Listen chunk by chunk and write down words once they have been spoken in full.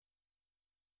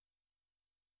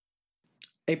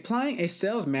Applying a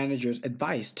sales manager's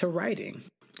advice to writing.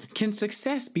 Can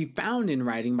success be found in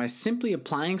writing by simply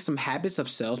applying some habits of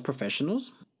sales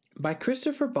professionals? By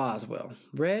Christopher Boswell,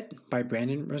 read by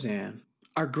Brandon Roseanne.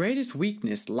 Our greatest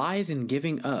weakness lies in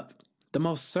giving up. The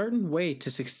most certain way to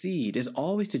succeed is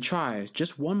always to try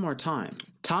just one more time.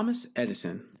 Thomas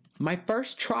Edison. My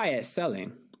first try at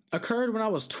selling occurred when I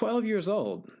was 12 years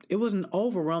old. It was an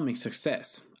overwhelming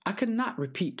success. I could not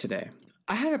repeat today.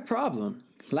 I had a problem.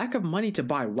 Lack of money to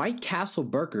buy White Castle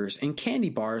burgers and candy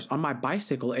bars on my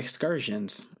bicycle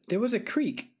excursions. There was a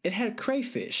creek. It had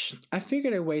crayfish. I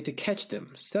figured a way to catch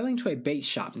them, selling to a bait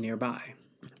shop nearby.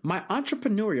 My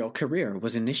entrepreneurial career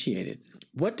was initiated.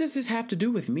 What does this have to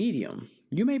do with Medium?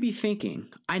 You may be thinking,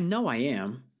 I know I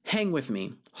am. Hang with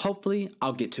me. Hopefully,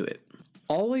 I'll get to it.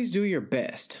 Always do your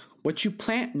best. What you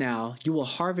plant now, you will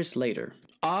harvest later.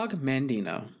 Og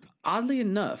Mandino. Oddly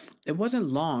enough, it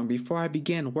wasn't long before I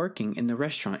began working in the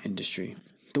restaurant industry.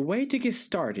 The way to get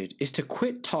started is to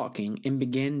quit talking and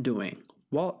begin doing.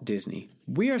 Walt Disney.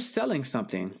 We are selling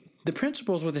something. The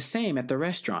principles were the same at the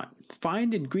restaurant.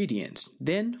 Find ingredients,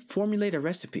 then formulate a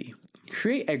recipe.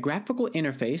 Create a graphical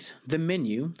interface, the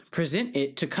menu, present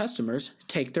it to customers,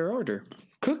 take their order.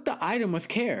 Cook the item with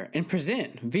care and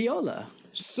present Viola.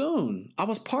 Soon, I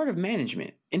was part of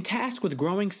management and tasked with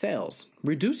growing sales,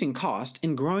 reducing cost,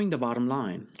 and growing the bottom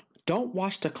line. Don't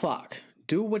watch the clock.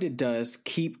 Do what it does.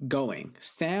 Keep going.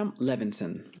 Sam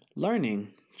Levinson. Learning,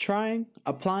 trying,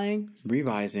 applying,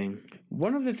 revising.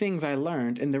 One of the things I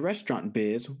learned in the restaurant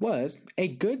biz was a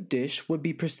good dish would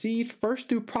be perceived first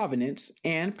through provenance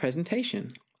and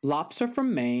presentation. Lobster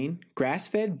from Maine,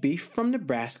 grass-fed beef from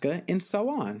Nebraska, and so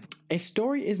on. A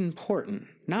story is important,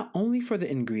 not only for the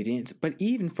ingredients, but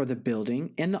even for the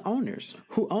building and the owners.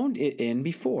 Who owned it in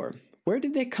before? Where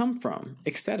did they come from?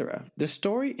 Etc. The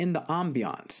story in the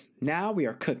ambiance. Now we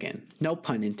are cooking. No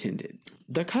pun intended.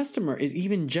 The customer is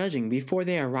even judging before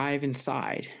they arrive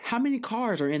inside. How many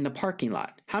cars are in the parking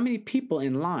lot? How many people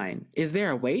in line? Is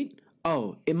there a wait?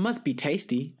 Oh, it must be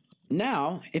tasty.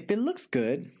 Now, if it looks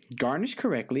good, garnished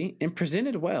correctly, and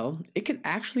presented well, it can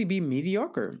actually be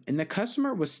mediocre, and the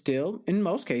customer will still, in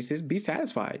most cases, be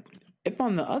satisfied. If,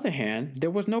 on the other hand,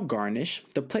 there was no garnish,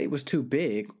 the plate was too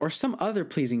big, or some other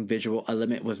pleasing visual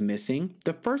element was missing,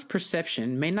 the first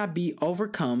perception may not be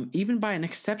overcome even by an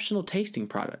exceptional tasting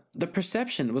product. The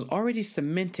perception was already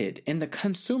cemented, and the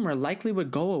consumer likely would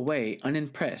go away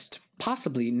unimpressed,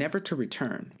 possibly never to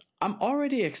return. I'm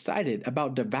already excited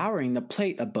about devouring the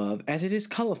plate above as it is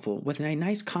colorful with a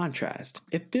nice contrast.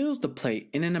 It fills the plate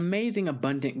and an amazing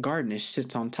abundant garnish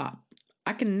sits on top.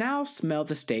 I can now smell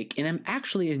the steak and am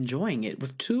actually enjoying it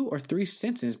with 2 or 3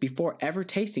 sentences before ever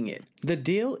tasting it. The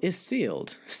deal is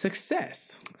sealed.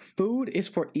 Success. Food is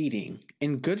for eating,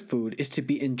 and good food is to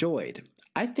be enjoyed.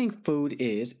 I think food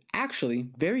is actually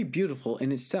very beautiful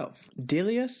in itself.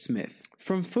 Delia Smith.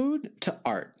 From food to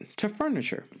art to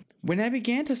furniture. When I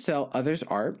began to sell others'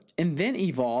 art and then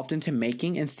evolved into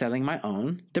making and selling my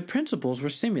own, the principles were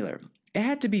similar. It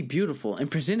had to be beautiful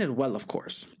and presented well, of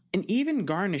course, and even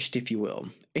garnished, if you will,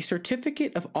 a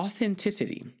certificate of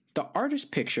authenticity, the artist's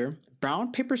picture,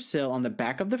 brown paper seal on the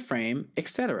back of the frame,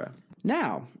 etc.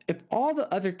 Now, if all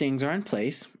the other things are in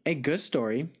place, a good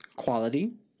story,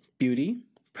 quality, beauty,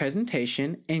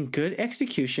 presentation, and good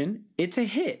execution, it's a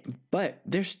hit, but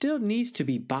there still needs to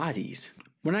be bodies.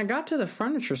 When I got to the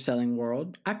furniture selling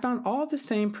world, I found all the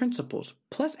same principles,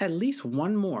 plus at least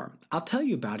one more. I'll tell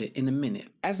you about it in a minute.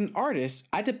 As an artist,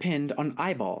 I depend on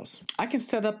eyeballs. I can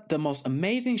set up the most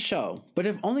amazing show, but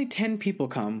if only 10 people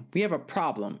come, we have a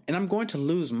problem, and I'm going to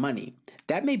lose money.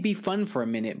 That may be fun for a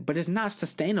minute, but it's not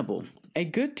sustainable. A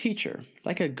good teacher,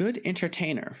 like a good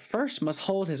entertainer, first must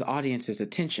hold his audience's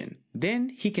attention. Then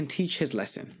he can teach his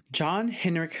lesson. John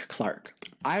Henrik Clarke.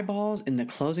 Eyeballs in the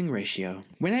closing ratio.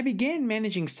 When I began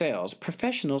managing sales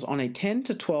professionals on a 10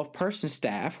 to 12 person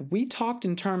staff, we talked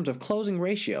in terms of closing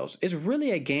ratios. It's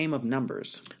really a game of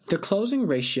numbers. The closing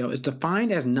ratio is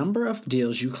defined as number of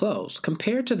deals you close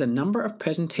compared to the number of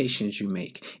presentations you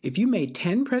make. If you made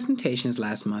 10 presentations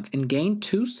last month and gained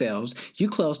 2 sales, you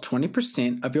closed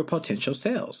 20% of your potential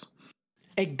sales.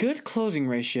 A good closing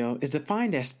ratio is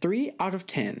defined as 3 out of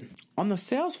 10. On the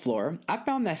sales floor, I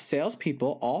found that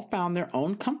salespeople all found their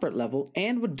own comfort level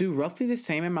and would do roughly the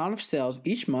same amount of sales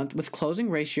each month with closing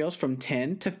ratios from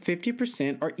 10 to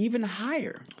 50% or even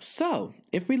higher. So,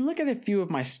 if we look at a few of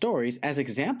my stories as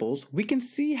examples, we can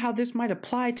see how this might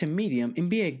apply to Medium and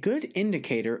be a good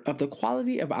indicator of the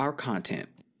quality of our content.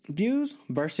 Views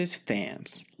versus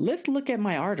fans. Let's look at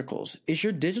my articles. Is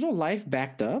your digital life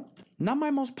backed up? Not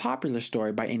my most popular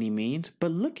story by any means,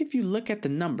 but if you look at the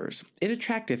numbers, it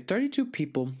attracted 32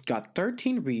 people, got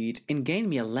 13 reads, and gained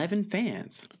me 11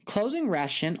 fans. Closing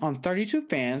ration on 32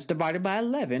 fans divided by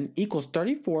 11 equals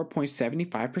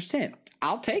 34.75%.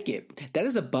 I'll take it. That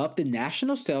is above the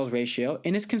national sales ratio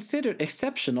and is considered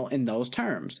exceptional in those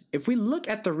terms. If we look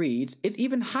at the reads, it's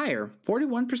even higher,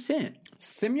 41%.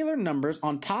 Similar numbers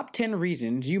on top 10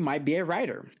 reasons you might be a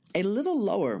writer. A little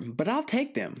lower, but I'll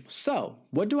take them. So,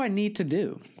 what do I need to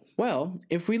do? Well,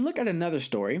 if we look at another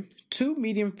story, 2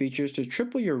 medium features to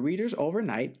triple your readers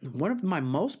overnight, one of my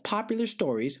most popular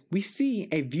stories, we see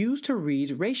a views to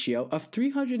reads ratio of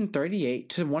 338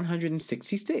 to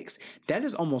 166. That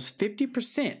is almost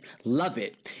 50%. Love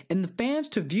it. And the fans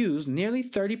to views nearly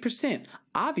 30%.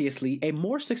 Obviously, a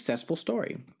more successful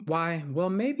story. Why? Well,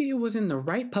 maybe it was in the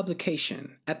right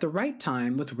publication, at the right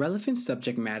time with relevant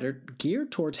subject matter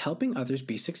geared towards helping others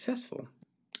be successful.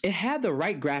 It had the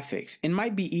right graphics and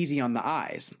might be easy on the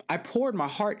eyes. I poured my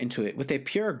heart into it with a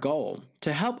pure goal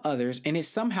to help others, and it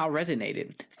somehow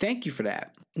resonated. Thank you for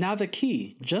that. Now the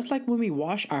key, just like when we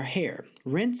wash our hair,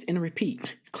 rinse and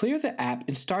repeat. Clear the app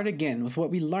and start again with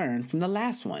what we learned from the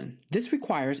last one. This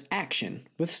requires action,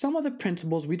 with some of the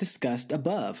principles we discussed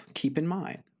above. Keep in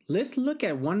mind. Let's look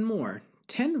at one more.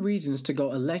 10 reasons to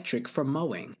go electric for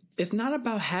mowing. It's not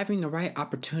about having the right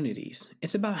opportunities.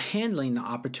 It's about handling the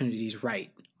opportunities right.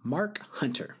 Mark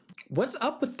Hunter. What's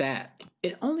up with that?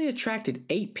 It only attracted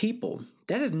 8 people.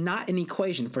 That is not an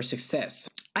equation for success.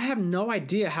 I have no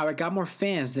idea how it got more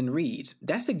fans than reads.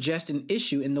 That suggests an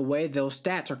issue in the way those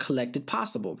stats are collected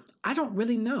possible. I don't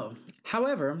really know.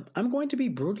 However, I'm going to be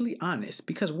brutally honest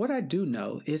because what I do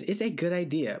know is it's a good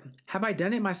idea. Have I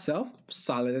done it myself?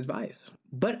 Solid advice.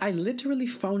 But I literally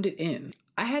phoned it in.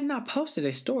 I had not posted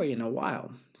a story in a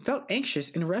while. Felt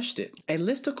anxious and rushed it. A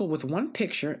listicle with 1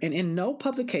 picture and in no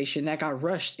publication that got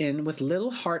rushed in with little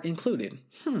heart included.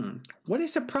 What a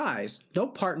surprise. No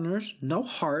partners, no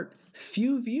heart,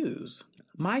 few views.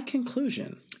 My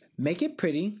conclusion. Make it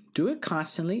pretty, do it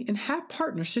constantly, and have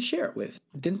partners to share it with.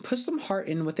 Then put some heart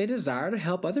in with a desire to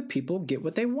help other people get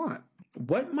what they want.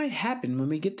 What might happen when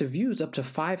we get the views up to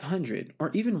 500 or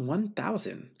even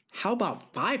 1,000? How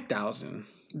about 5,000?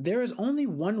 There is only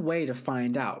one way to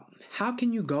find out. How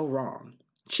can you go wrong?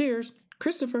 Cheers,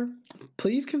 Christopher.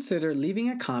 Please consider leaving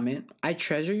a comment. I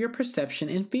treasure your perception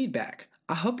and feedback.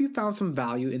 I hope you found some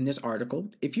value in this article.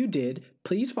 If you did,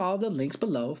 please follow the links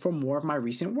below for more of my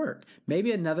recent work.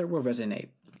 Maybe another will resonate.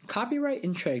 Copyright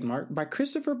and trademark by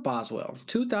Christopher Boswell,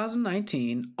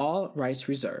 2019, all rights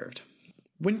reserved.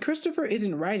 When Christopher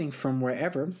isn't writing from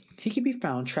wherever, he can be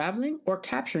found traveling or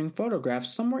capturing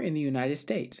photographs somewhere in the United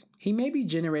States. He may be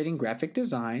generating graphic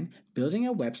design, building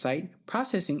a website,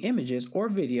 processing images or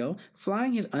video,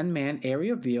 flying his unmanned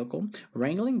aerial vehicle,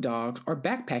 wrangling dogs, or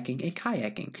backpacking and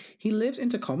kayaking. He lives in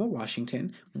Tacoma,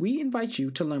 Washington. We invite you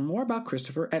to learn more about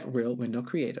Christopher at Real Window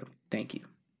Creative. Thank you.